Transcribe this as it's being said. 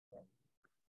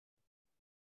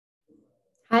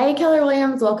Hi, Keller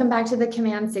Williams. Welcome back to the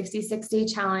Command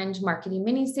 60/60 Challenge Marketing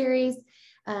Mini-Series.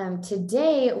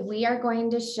 Today, we are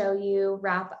going to show you,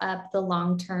 wrap up the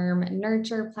long-term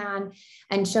nurture plan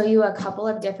and show you a couple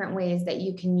of different ways that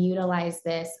you can utilize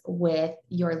this with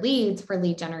your leads for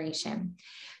lead generation.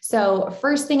 So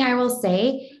first thing I will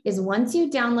say is once you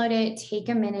download it, take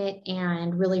a minute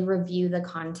and really review the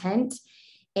content.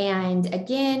 And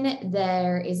again,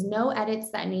 there is no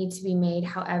edits that need to be made.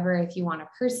 However, if you want to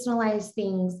personalize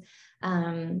things,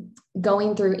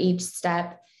 going through each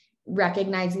step,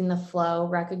 recognizing the flow,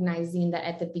 recognizing that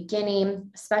at the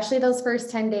beginning, especially those first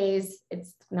 10 days,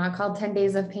 it's not called 10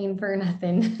 days of pain for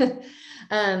nothing.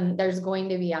 There's going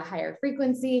to be a higher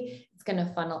frequency. It's going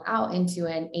to funnel out into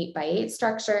an 8x8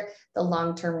 structure. The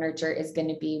long-term nurture is going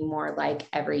to be more like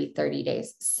every 30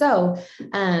 days. So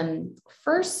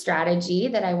first strategy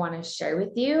that I want to share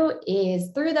with you is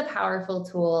through the powerful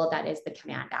tool that is the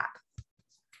Command app.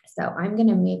 So I'm going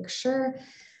to make sure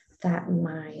that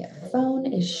my phone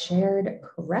is shared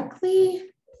correctly.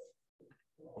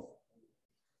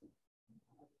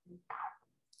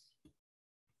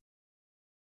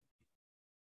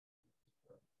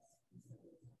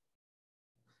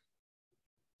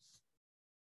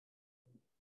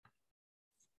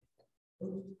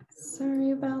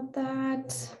 Sorry about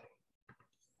that.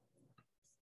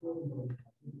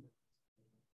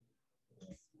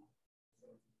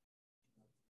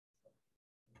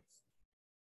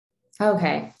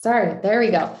 Okay, sorry, there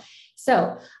we go.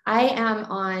 So I am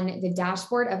on the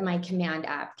dashboard of my Command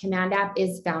app. Command app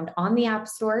is found on the App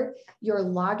Store. Your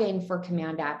login for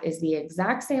Command app is the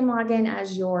exact same login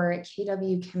as your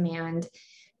KW Command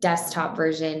desktop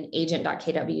version,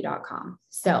 agent.kw.com.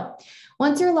 So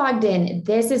once you're logged in,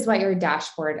 this is what your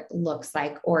dashboard looks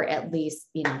like, or at least,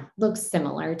 looks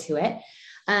similar to it.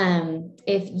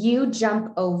 If you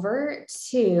jump over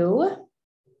to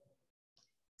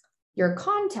your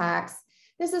contacts,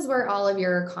 this is where all of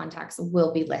your contacts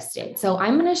will be listed. So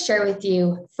I'm going to share with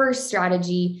you first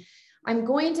strategy. I'm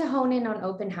going to hone in on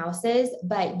open houses,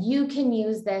 but you can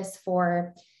use this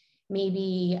for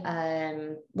maybe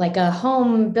like a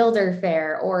home builder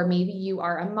fair, or maybe you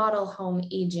are a model home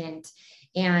agent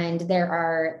and there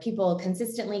are people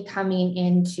consistently coming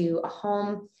into a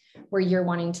home where you're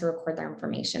wanting to record their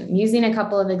information. I'm using a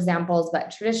couple of examples,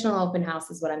 but traditional open house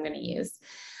is what I'm going to use.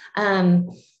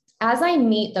 As I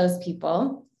meet those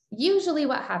people, usually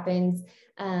what happens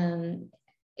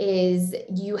is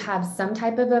you have some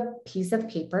type of a piece of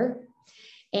paper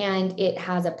and it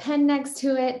has a pen next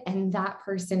to it, and that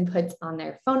person puts on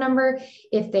their phone number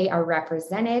if they are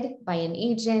represented by an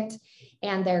agent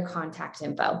and their contact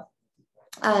info.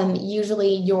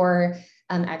 Usually your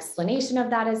explanation of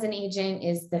that as an agent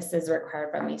is this is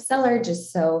required by my seller,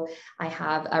 just so I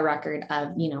have a record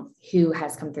of, who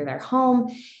has come through their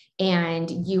home.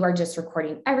 And you are just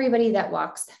recording everybody that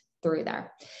walks through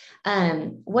there.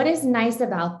 What is nice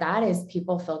about that is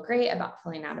people feel great about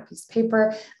filling out a piece of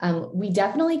paper. We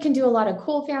definitely can do a lot of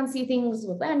cool, fancy things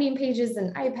with landing pages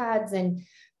and iPads and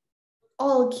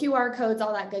all QR codes,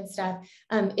 all that good stuff.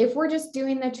 If we're just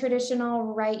doing the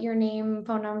traditional, write your name,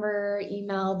 phone number,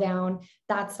 email down,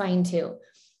 that's fine too.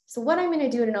 So what I'm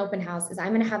going to do at an open house is I'm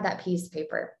going to have that piece of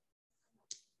paper.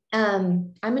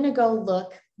 I'm going to go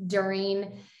look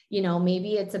during,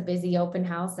 maybe it's a busy open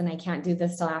house and I can't do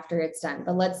this till after it's done,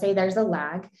 but let's say there's a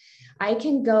lag. I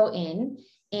can go in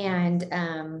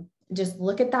and just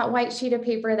look at that white sheet of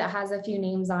paper that has a few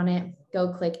names on it,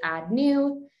 go click add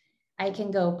new. I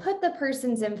can go put the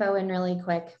person's info in really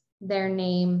quick, their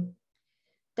name,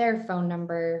 their phone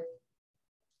number,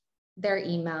 their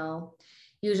email.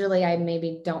 Usually I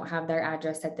maybe don't have their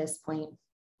address at this point.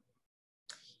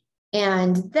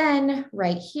 And then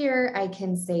right here, I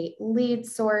can say lead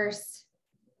source.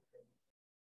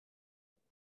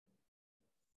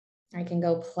 I can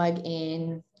go plug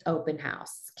in open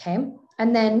house, okay?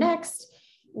 And then next,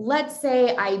 let's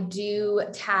say I do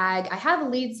tag, I have a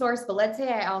lead source, but let's say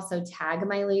I also tag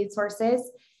my lead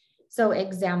sources. So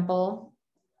example,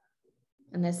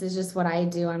 and this is just what I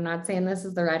do. I'm not saying this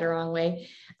is the right or wrong way.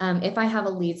 If I have a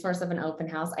lead source of an open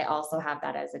house, I also have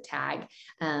that as a tag.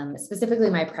 Specifically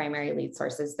my primary lead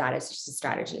sources, that is just a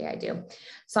strategy I do.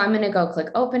 So I'm going to go click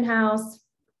open house,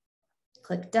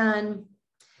 click done,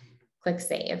 click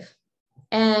save.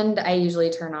 And I usually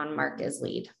turn on mark as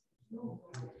lead.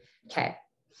 Okay.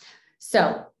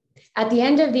 So at the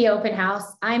end of the open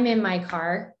house, I'm in my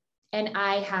car and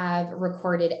I have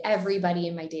recorded everybody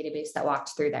in my database that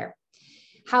walked through there.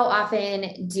 How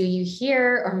often do you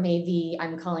hear, or maybe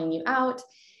I'm calling you out,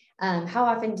 how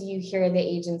often do you hear the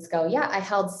agents go, yeah, I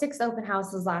held 6 open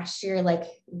houses last year. Like,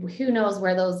 who knows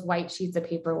where those white sheets of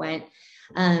paper went?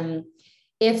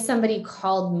 if somebody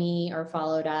called me or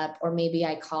followed up, or maybe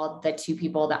I called the 2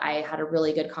 people that I had a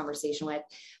really good conversation with,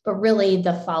 but really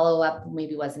the follow-up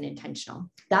maybe wasn't intentional.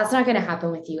 That's not going to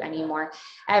happen with you anymore.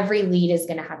 Every lead is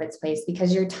going to have its place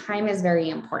because your time is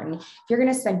very important. If you're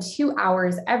going to spend 2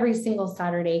 hours every single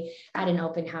Saturday at an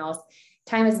open house,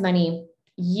 time is money.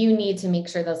 You need to make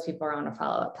sure those people are on a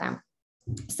follow-up plan.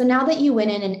 So now that you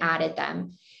went in and added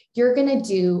them, you're going to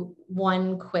do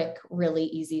one quick, really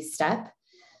easy step.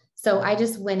 So I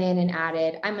just went in and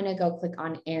added, I'm going to go click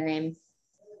on Erin.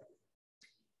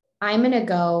 I'm going to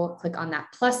go click on that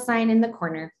plus sign in the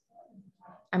corner.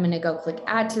 I'm going to go click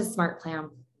add to smart plan.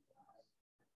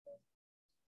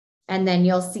 And then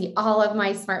you'll see all of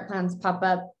my smart plans pop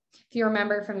up. If you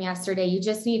remember from yesterday, you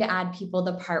just need to add people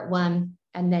to part 1,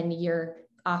 and then you're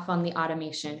off on the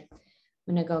automation.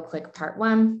 I'm going to go click part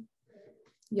 1.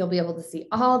 You'll be able to see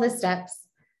all the steps.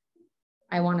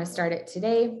 I want to start it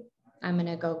today. I'm going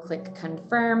to go click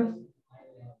confirm.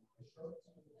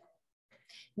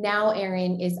 Now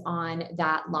Erin is on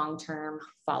that long-term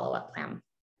follow-up plan.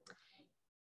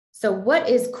 So what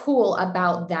is cool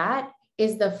about that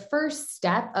is the first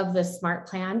step of the smart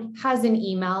plan has an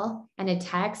email and a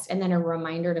text and then a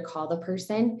reminder to call the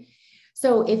person.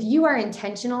 So if you are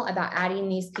intentional about adding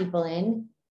these people in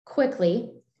quickly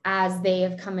as they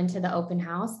have come into the open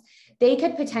house, they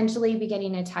could potentially be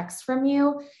getting a text from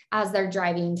you as they're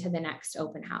driving to the next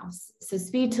open house. So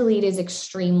speed to lead is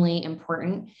extremely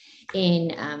important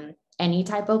in any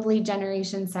type of lead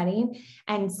generation setting.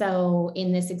 And so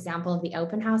in this example of the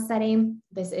open house setting,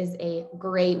 this is a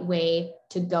great way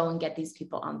to go and get these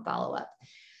people on follow-up.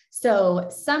 So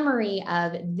summary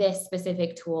of this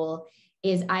specific tool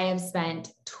is I have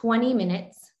spent 20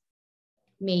 minutes,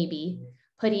 maybe,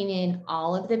 putting in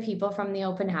all of the people from the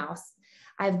open house.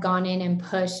 I've gone in and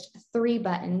pushed 3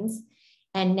 buttons,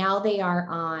 and now they are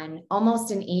on almost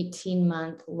an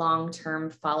 18-month long-term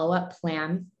follow-up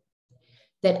plan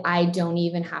that I don't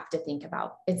even have to think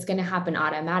about. It's going to happen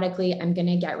automatically. I'm going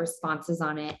to get responses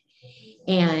on it.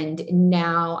 And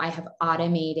now I have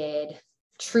automated,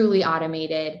 truly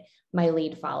automated my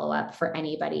lead follow-up for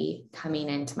anybody coming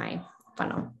into my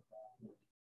funnel.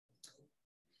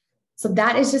 So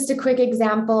that is just a quick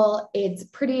example. It's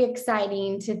pretty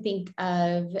exciting to think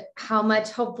of how much,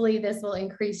 hopefully this will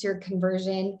increase your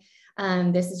conversion.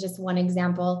 This is just one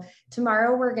example.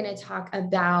 Tomorrow, we're going to talk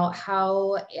about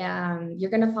how you're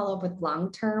going to follow up with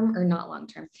long-term, or not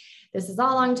long-term. This is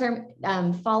all long-term,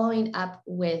 following up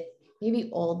with maybe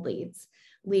old leads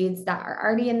that are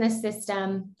already in the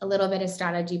system, a little bit of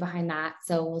strategy behind that.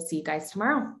 So we'll see you guys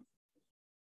tomorrow.